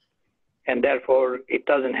 And therefore, it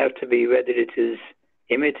doesn't have to be whether it is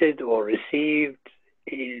emitted or received.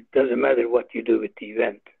 It doesn't matter what you do with the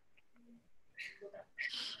event.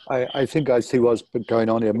 I think I see what's going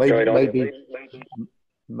on here.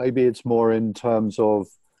 Maybe it's more in terms of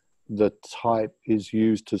the type is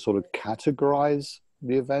used to sort of categorize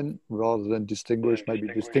the event rather than distinguish. Maybe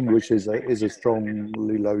distinguish is a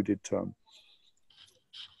strongly loaded term.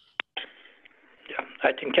 Yeah,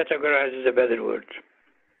 I think categorize is a better word.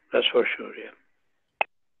 That's for sure, yeah.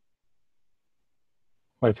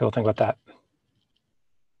 What do people think about that?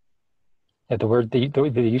 Yeah,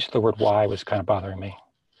 the use of the word why was kind of bothering me.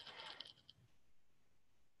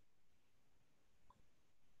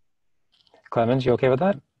 Clemens, you okay with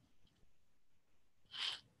that?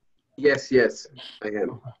 Yes, I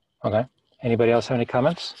am. Okay. Anybody else have any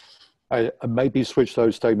comments? I maybe switch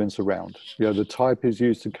those statements around. The type is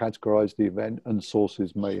used to categorize the event, and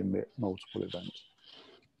sources may emit multiple events.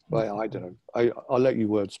 But I don't know. I'll let you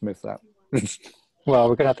wordsmith that. Well,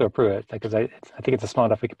 we're gonna have to approve it because I think it's a small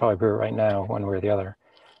enough we could probably approve it right now, one way or the other.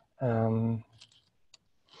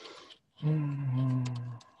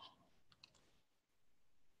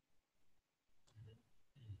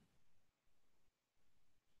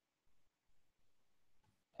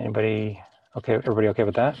 Anybody okay? Everybody okay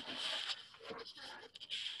with that?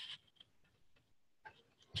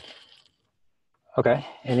 Okay.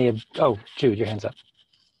 Oh, Jude, your hand's up.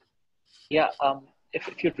 Yeah.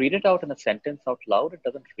 If you read it out in a sentence out loud, it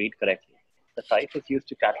doesn't read correctly. The type is used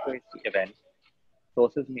to categorize the event.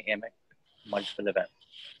 Sources may emit multiple events.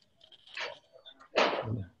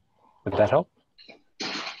 Would that help?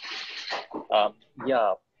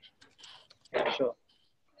 Yeah, sure.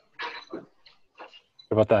 What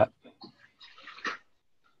about that?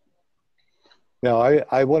 Yeah,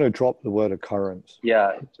 I want to drop the word occurrence.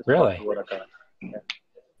 Yeah, just really? The word occurrence.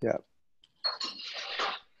 Yeah.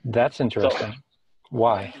 That's interesting.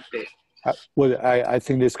 Why? Well, I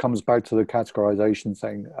think this comes back to the categorization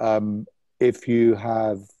thing. If you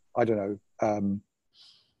have, I don't know,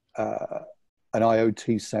 an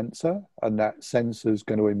IoT sensor, and that sensor is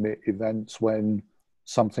going to emit events when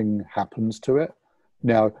something happens to it.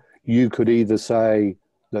 Now, you could either say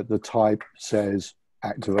that the type says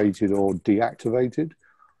activated or deactivated,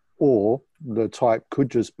 or the type could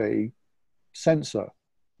just be sensor.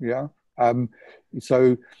 Yeah.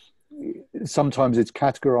 So sometimes it's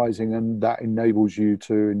categorizing, and that enables you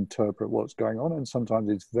to interpret what's going on, and sometimes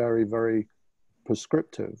it's very, very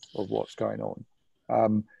prescriptive of what's going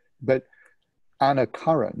on. But an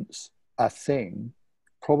occurrence, a thing,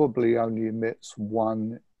 probably only emits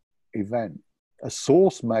one event. A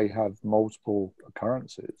source may have multiple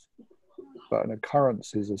occurrences, but an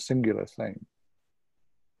occurrence is a singular thing.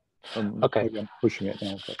 Okay. I'm pushing it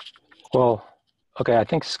now. But. Well, okay, I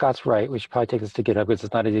think Scott's right. We should probably take this to GitHub because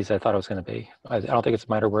it's not as easy as I thought it was going to be. I don't think it's a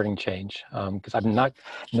minor wording change because I'm not,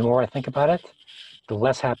 the more I think about it, the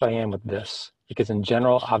less happy I am with this, because in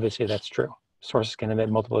general, obviously that's true. Sources can emit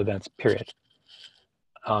multiple events, period.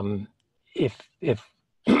 If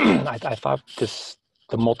I thought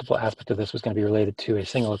the multiple aspect of this was going to be related to a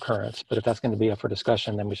single occurrence, but if that's going to be up for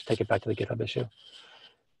discussion, then we should take it back to the GitHub issue.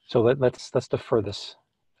 So let's defer this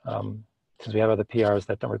since we have other PRs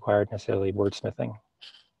that don't require necessarily wordsmithing.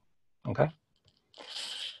 Okay,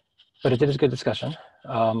 but it is a good discussion.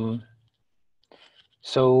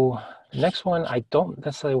 So the next one, I don't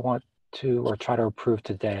necessarily want to or try to approve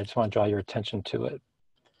today. I just want to draw your attention to it.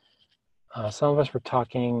 Some of us were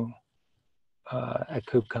talking at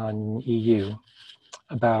KubeCon EU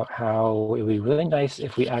about how it would be really nice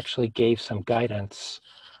if we actually gave some guidance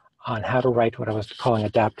on how to write what I was calling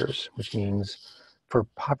adapters, which means for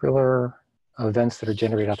popular events that are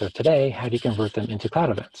generated out there today, how do you convert them into cloud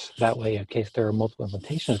events? That way, in case there are multiple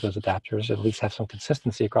implementations of those adapters, at least have some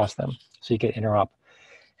consistency across them so you get interop.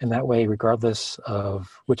 And that way, regardless of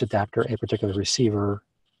which adapter a particular receiver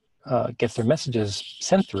gets their messages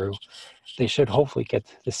sent through, they should hopefully get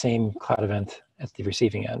the same cloud event at the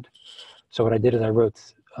receiving end. So what I did is I wrote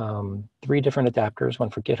 3 different adapters, one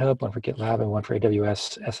for GitHub, one for GitLab, and one for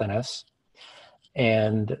AWS SNS,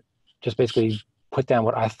 and just basically put down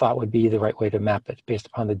what I thought would be the right way to map it based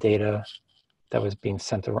upon the data that was being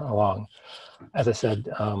sent along. As I said,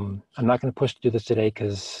 I'm not going to push to do this today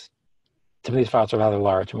because some of these files are rather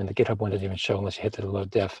large. I mean, the GitHub one doesn't even show unless you hit the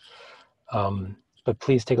load diff. But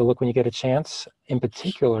please take a look when you get a chance. In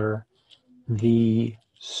particular, the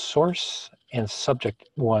source and subject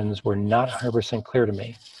ones were not 100% clear to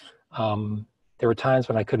me. There were times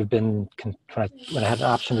when I could have been, when I had an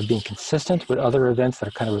option of being consistent with other events that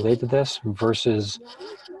are kind of related to this versus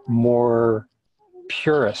more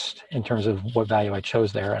purist in terms of what value I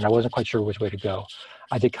chose there. And I wasn't quite sure which way to go.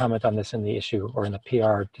 I did comment on this in the issue or in the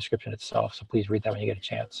PR description itself. So please read that when you get a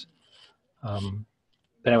chance.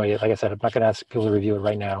 But anyway, like I said, I'm not going to ask people to review it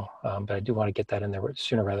right now, but I do want to get that in there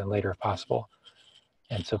sooner rather than later if possible.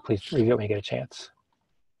 And so please review it when you get a chance.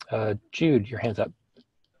 Jude, your hand's up.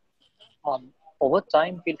 Over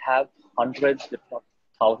time, we'll have hundreds, if not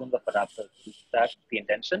thousands of adapters. Is that the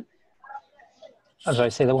intention? I'm sorry,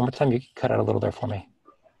 say that one more time. You cut out a little there for me.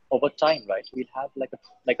 Over time, right? We'll have like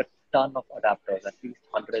a ton of adapters, at least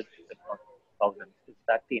hundreds, if not thousands. Is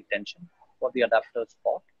that the intention for the adapters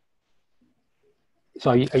for? So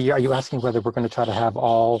are you asking whether we're going to try to have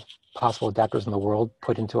all possible adapters in the world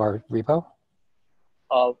put into our repo?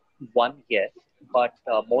 One, yes, but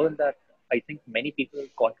more than that, I think many people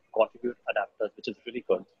contribute adapters, which is really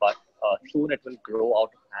good, but soon it will grow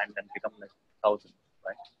out of hand and become like thousands,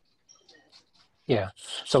 right? Yeah,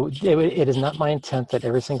 so it is not my intent that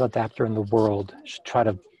every single adapter in the world should try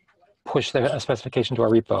to push a specification to our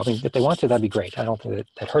repo. I mean, if they want to, that'd be great. I don't think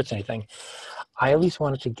that hurts anything. I at least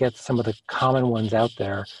wanted to get some of the common ones out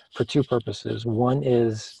there for 2 purposes. One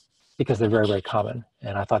is because they're very, very common.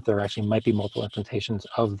 And I thought there actually might be multiple implementations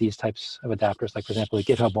of these types of adapters. Like, for example, the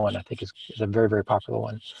GitHub one, I think is a very, very popular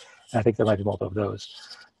one. And I think there might be multiple of those.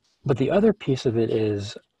 But the other piece of it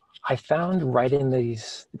is I found writing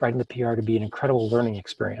the PR to be an incredible learning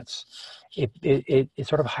experience. It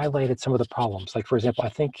sort of highlighted some of the problems. Like, for example, I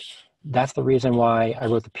think that's the reason why I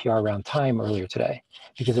wrote the PR around time earlier today,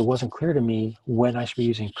 because it wasn't clear to me when I should be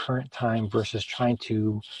using current time versus trying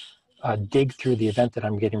to dig through the event that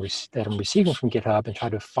I'm receiving from GitHub and try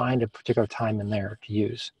to find a particular time in there to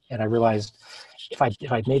use. And I realized if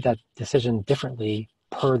I'd made that decision differently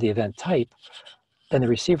per the event type, then the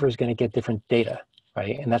receiver is going to get different data,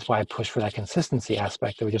 right? And that's why I pushed for that consistency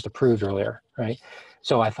aspect that we just approved earlier, right?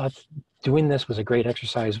 So I thought doing this was a great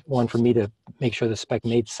exercise, one, for me to make sure the spec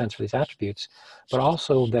made sense for these attributes, but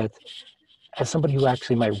also that as somebody who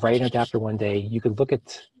actually might write an adapter one day, you could look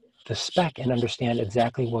at the spec and understand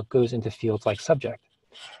exactly what goes into fields like subject.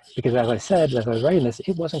 Because as I said, as I was writing this,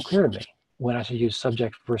 it wasn't clear to me when I should use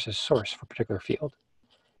subject versus source for a particular field.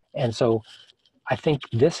 And so I think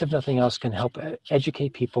this, if nothing else, can help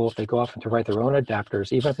educate people if they go off and to write their own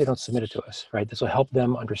adapters, even if they don't submit it to us, right? This will help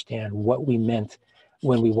them understand what we meant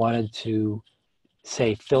when we wanted to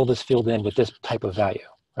say, fill this field in with this type of value,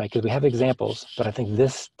 right? Because we have examples, but I think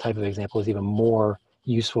this type of example is even more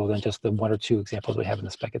useful than just the one or two examples we have in the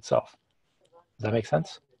spec itself. Does that make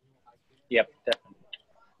sense? Yep, definitely.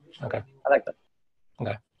 Okay. I like that.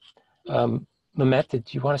 Okay. Mehmet,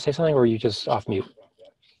 did you want to say something, or are you just off mute?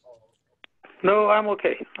 No, I'm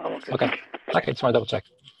okay. I'm okay. Okay, just want to double check.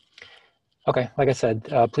 Okay, like I said,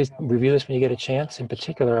 please review this when you get a chance. In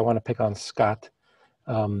particular, I want to pick on Scott,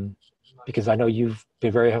 because I know you've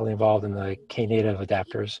been very heavily involved in the Knative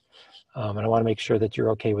adapters. And I want to make sure that you're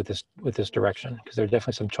okay with this direction, because there are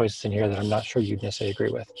definitely some choices in here that I'm not sure you'd necessarily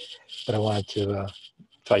agree with. But I wanted to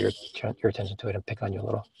draw your attention to it and pick on you a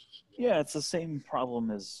little. Yeah, it's the same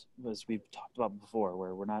problem as we've talked about before, where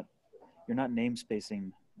you're not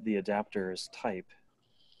namespacing the adapter as type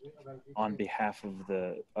on behalf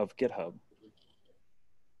of GitHub.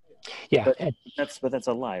 Yeah, but that's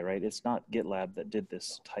a lie, right? It's not GitLab that did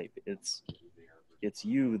this type. It's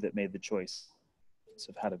you that made the choice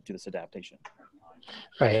of how to do this adaptation.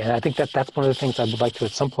 Right, and I think that's one of the things I would like to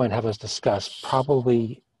at some point have us discuss,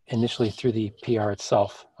 probably initially through the PR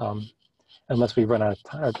itself, unless we run out of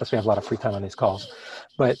time, unless we have a lot of free time on these calls.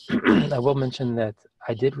 But I will mention that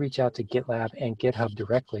I did reach out to GitLab and GitHub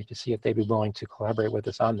directly to see if they'd be willing to collaborate with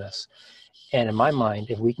us on this. And in my mind,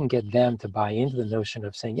 if we can get them to buy into the notion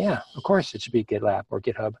of saying, yeah, of course it should be GitLab or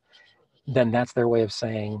GitHub, then that's their way of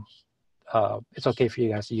saying, it's okay for you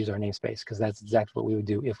guys to use our namespace, because that's exactly what we would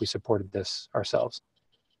do if we supported this ourselves.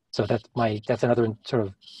 So that's another sort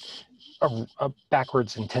of a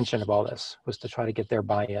backwards intention of all this, was to try to get their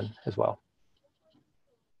buy-in as well.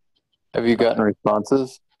 Have you gotten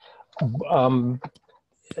responses?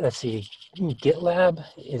 Let's see, GitLab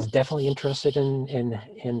is definitely interested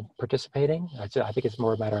in participating. I think it's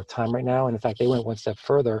more a matter of time right now. And in fact, they went one step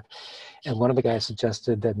further. And one of the guys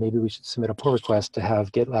suggested that maybe we should submit a pull request to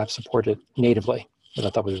have GitLab support it natively, which I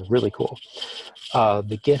thought was really cool.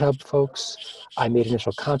 The GitHub folks, I made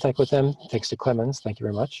initial contact with them, thanks to Clemens, thank you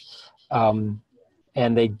very much.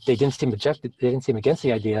 And they didn't seem objected, they didn't seem against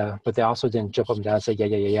the idea, but they also didn't jump up and down and say,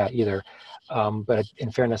 yeah, either. But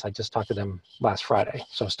in fairness, I just talked to them last Friday,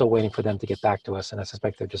 so I'm still waiting for them to get back to us, and I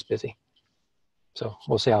suspect they're just busy. So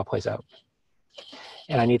we'll see how it plays out.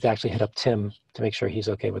 And I need to actually hit up Tim to make sure he's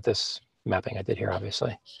okay with this mapping I did here,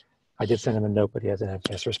 obviously. I did send him a note, but he hasn't had a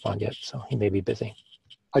chance to respond yet, so he may be busy.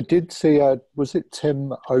 I did see, was it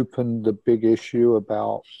Tim opened the big issue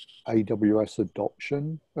about AWS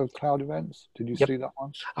adoption of cloud events? Did you see that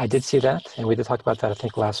one? I did see that, and we did talk about that, I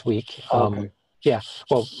think, last week. Okay. Yeah,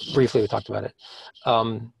 well, briefly we talked about it.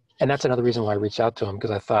 And that's another reason why I reached out to him,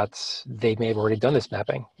 because I thought they may have already done this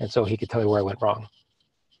mapping, and so he could tell me where I went wrong.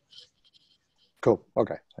 Cool,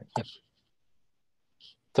 okay. Thanks. Yep.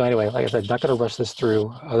 So anyway, like I said, not going to rush this through,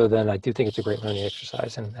 other than I do think it's a great learning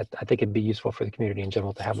exercise, and I think it'd be useful for the community in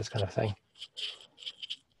general to have this kind of thing.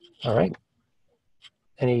 All right.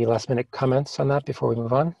 Any last minute comments on that before we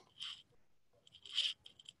move on?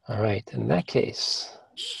 All right, in that case,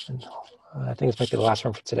 I think this might be the last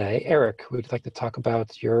one for today. Eric, would you like to talk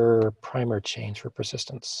about your primer change for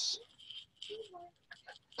persistence?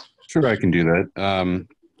 Sure, I can do that.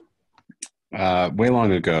 Way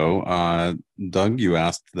long ago, Doug, you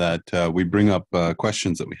asked that we bring up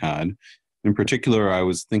questions that we had. In particular, I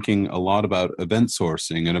was thinking a lot about event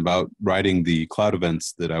sourcing and about writing the cloud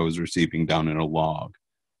events that I was receiving down in a log.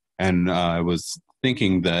 And I was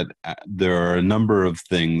thinking that there are a number of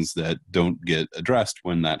things that don't get addressed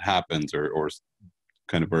when that happens, or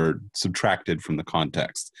kind of are subtracted from the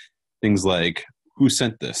context. Things like, who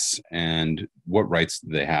sent this and what rights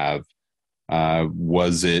do they have?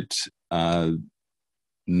 Was it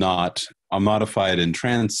not I'll modify it in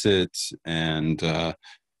transit, and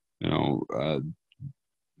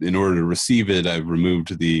in order to receive it, I've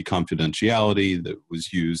removed the confidentiality that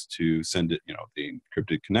was used to send it, the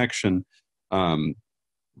encrypted connection,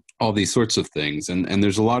 all these sorts of things. And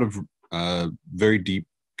there's a lot of very deep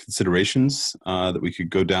considerations that we could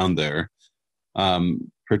go down there,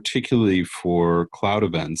 particularly for cloud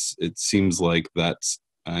events. It seems like that's,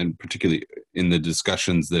 and particularly in the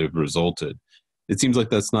discussions that have resulted, it seems like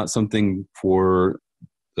that's not something for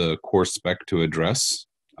the core spec to address,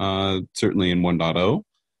 certainly in 1.0.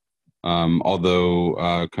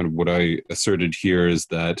 Although kind of what I asserted here is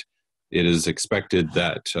that it is expected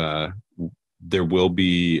that there will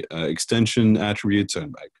be extension attributes,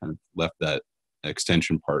 and I kind of left that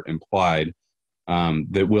extension part implied,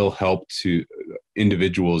 that will help to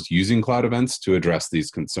individuals using cloud events to address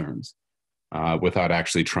these concerns without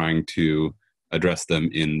actually trying to address them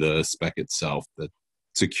in the spec itself. That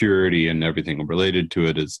security and everything related to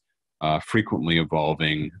it is frequently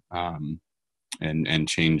evolving and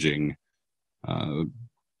changing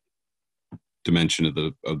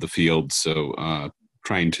dimension of the field. So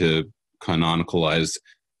trying to canonicalize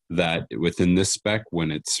that within this spec when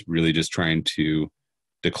it's really just trying to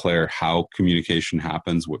declare how communication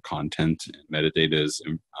happens, what content and metadata is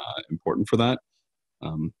important for that,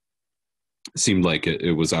 seemed like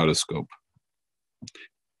it was out of scope.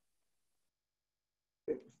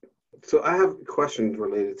 So I have questions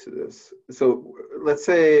related to this. So let's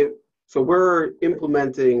say, so we're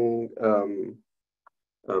implementing an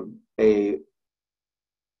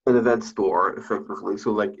event store effectively,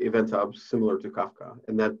 so like event hubs similar to Kafka,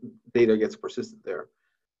 and that data gets persisted there.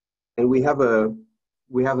 And we have a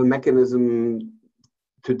mechanism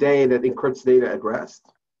today that encrypts data at rest.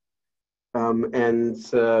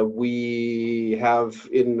 We have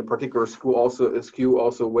in a particular SKU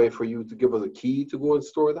also a way for you to give us a key to go and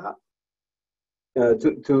store that.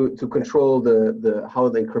 To control how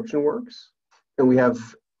the encryption works, and we have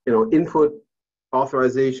input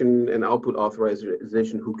authorization and output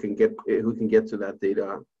authorization who can get to that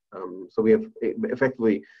data. So we have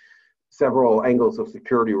effectively several angles of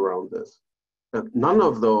security around this. None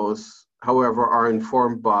of those, however, are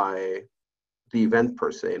informed by the event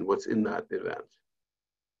per se and what's in that event.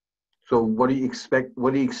 So what do you expect?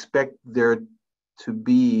 What do you expect there to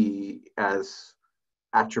be as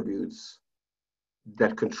attributes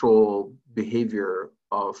that control behavior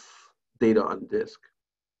of data on disk?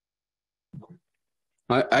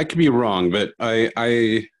 I could be wrong, but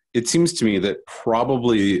it seems to me that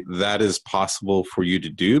probably that is possible for you to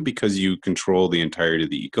do because you control the entirety of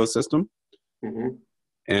the ecosystem,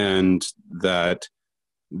 and that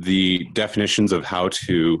the definitions of how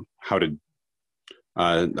to kind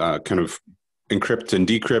of encrypt and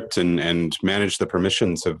decrypt and manage the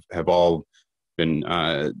permissions have all been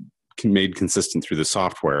made consistent through the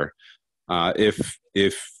software. If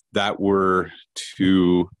that were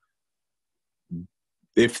to,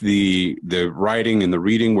 if the writing and the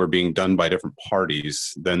reading were being done by different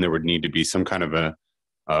parties, then there would need to be some kind of a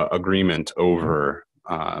agreement over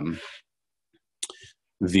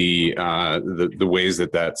the ways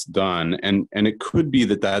that that's done, and it could be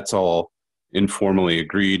that that's all informally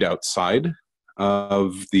agreed outside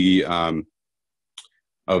of the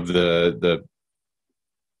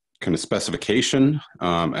kind of specification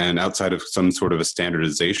and outside of some sort of a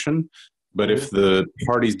standardization. But if the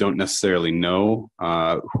parties don't necessarily know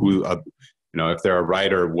who, if they're a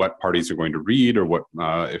writer, what parties are going to read, or what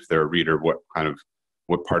if they're a reader, what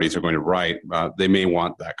parties are going to write, they may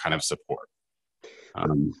want that kind of support.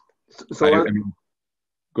 Go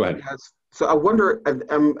ahead. Yes. So I wonder.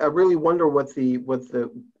 I really wonder whether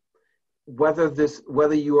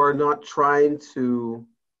you are not trying to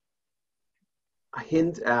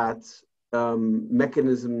hint at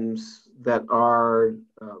mechanisms that are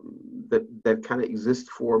that kind of exist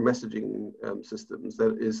for messaging systems.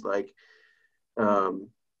 That is like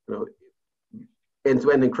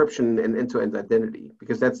end-to-end encryption and end-to-end identity,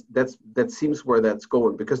 because that seems where that's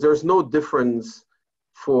going. Because there's no difference,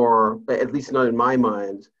 for at least not in my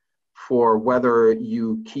mind, for whether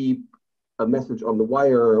you keep a message on the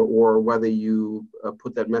wire or whether you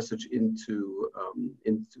put that message into a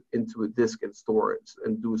disk and store it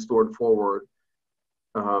and do a stored forward,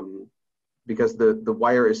 because the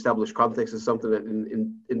wire established context is something that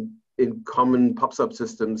in common PubSub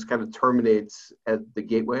systems kind of terminates at the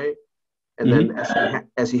gateway, and then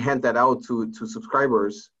as you hand that out to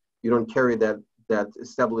subscribers, you don't carry that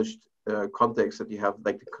established context that you have,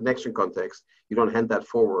 like the connection context. You don't hand that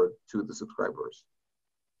forward to the subscribers.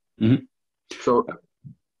 So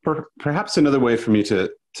perhaps another way for me to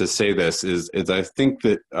say this is I think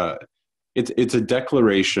that it's a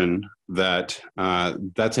declaration that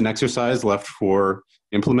that's an exercise left for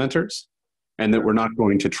implementers, and that we're not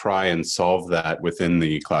going to try and solve that within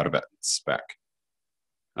the cloud event spec.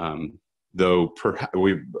 Though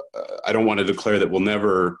I don't want to declare that we'll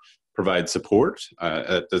never provide support.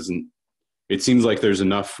 It seems like there's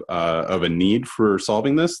enough of a need for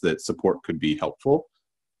solving this that support could be helpful,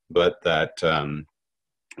 but that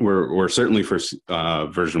we're certainly for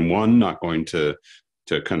version 1 not going to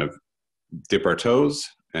kind of dip our toes,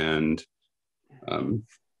 and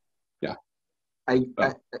yeah.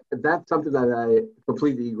 That's something that I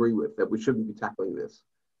completely agree with, that we shouldn't be tackling this.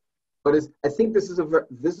 But I think this is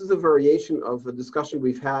a variation of a discussion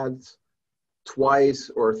we've had twice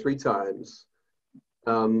or 3 times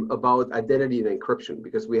about identity and encryption,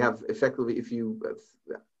 because we have effectively,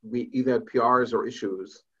 we either had PRs or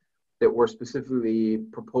issues that were specifically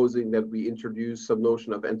proposing that we introduce some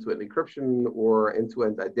notion of end-to-end encryption or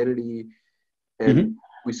end-to-end identity, and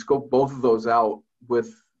we scope both of those out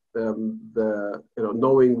with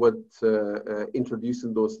knowing what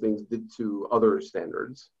introducing those things did to other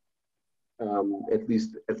standards. At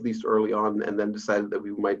least early on, and then decided that we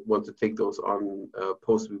might want to take those on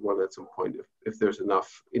post V1 at some point if there's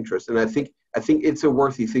enough interest. And I think it's a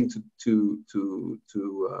worthy thing to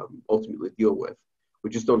ultimately deal with. We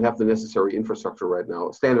just don't have the necessary infrastructure right now,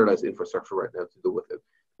 standardized infrastructure right now to deal with it,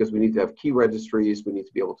 because we need to have key registries. We need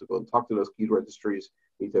to be able to go and talk to those key registries.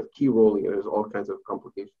 We need to have key rolling, and there's all kinds of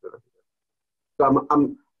complications that are here. So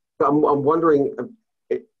I'm wondering,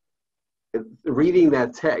 reading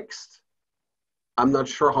that text, I'm not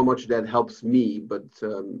sure how much that helps me, but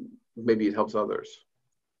maybe it helps others.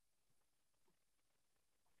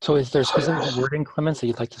 So is there specific wording, Clemens, that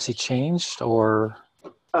you'd like to see changed, or?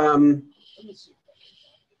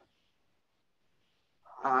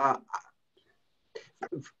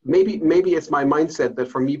 Maybe it's my mindset that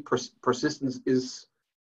for me, persistence is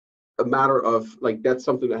a matter of, like, that's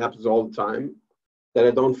something that happens all the time, that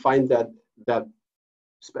I don't find I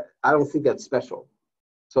don't think that's special.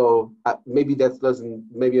 So maybe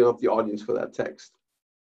maybe I'm not the audience for that text.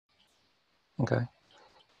 Okay.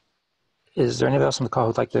 Is there anybody else on the call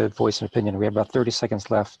who'd like to voice an opinion? We have about 30 seconds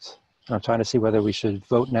left. And I'm trying to see whether we should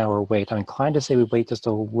vote now or wait. I'm inclined to say we wait just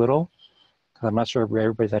a little, because I'm not sure if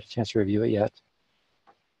everybody's had a chance to review it yet.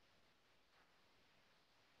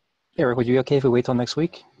 Eric, would you be okay if we wait till next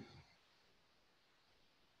week?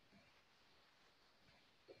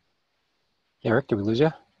 Eric, did we lose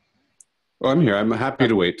you? Oh, I'm here. I'm happy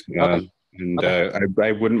to wait. Okay.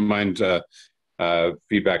 I wouldn't mind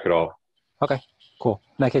feedback at all. Okay, cool.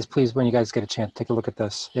 In that case, please, when you guys get a chance, take a look at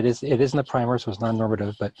this. It is in the primer, so it's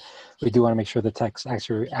non-normative, but we do want to make sure the text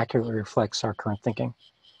actually accurately reflects our current thinking.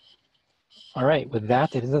 All right, with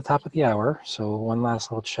that, it is the top of the hour, so one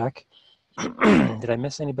last little check. Did I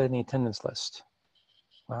miss anybody in the attendance list?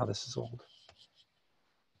 Wow, this is old.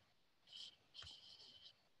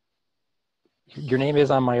 Your name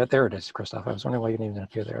is on my, there it is, Christoph. I was wondering why your name didn't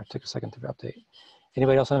appear there. It took a second to update.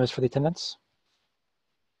 Anybody else on the list for the attendance?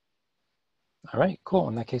 All right, cool.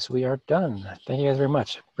 In that case, we are done. Thank you guys very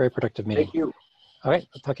much. Very productive meeting. Thank you. All right,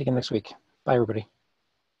 I'll talk again next week. Bye, everybody.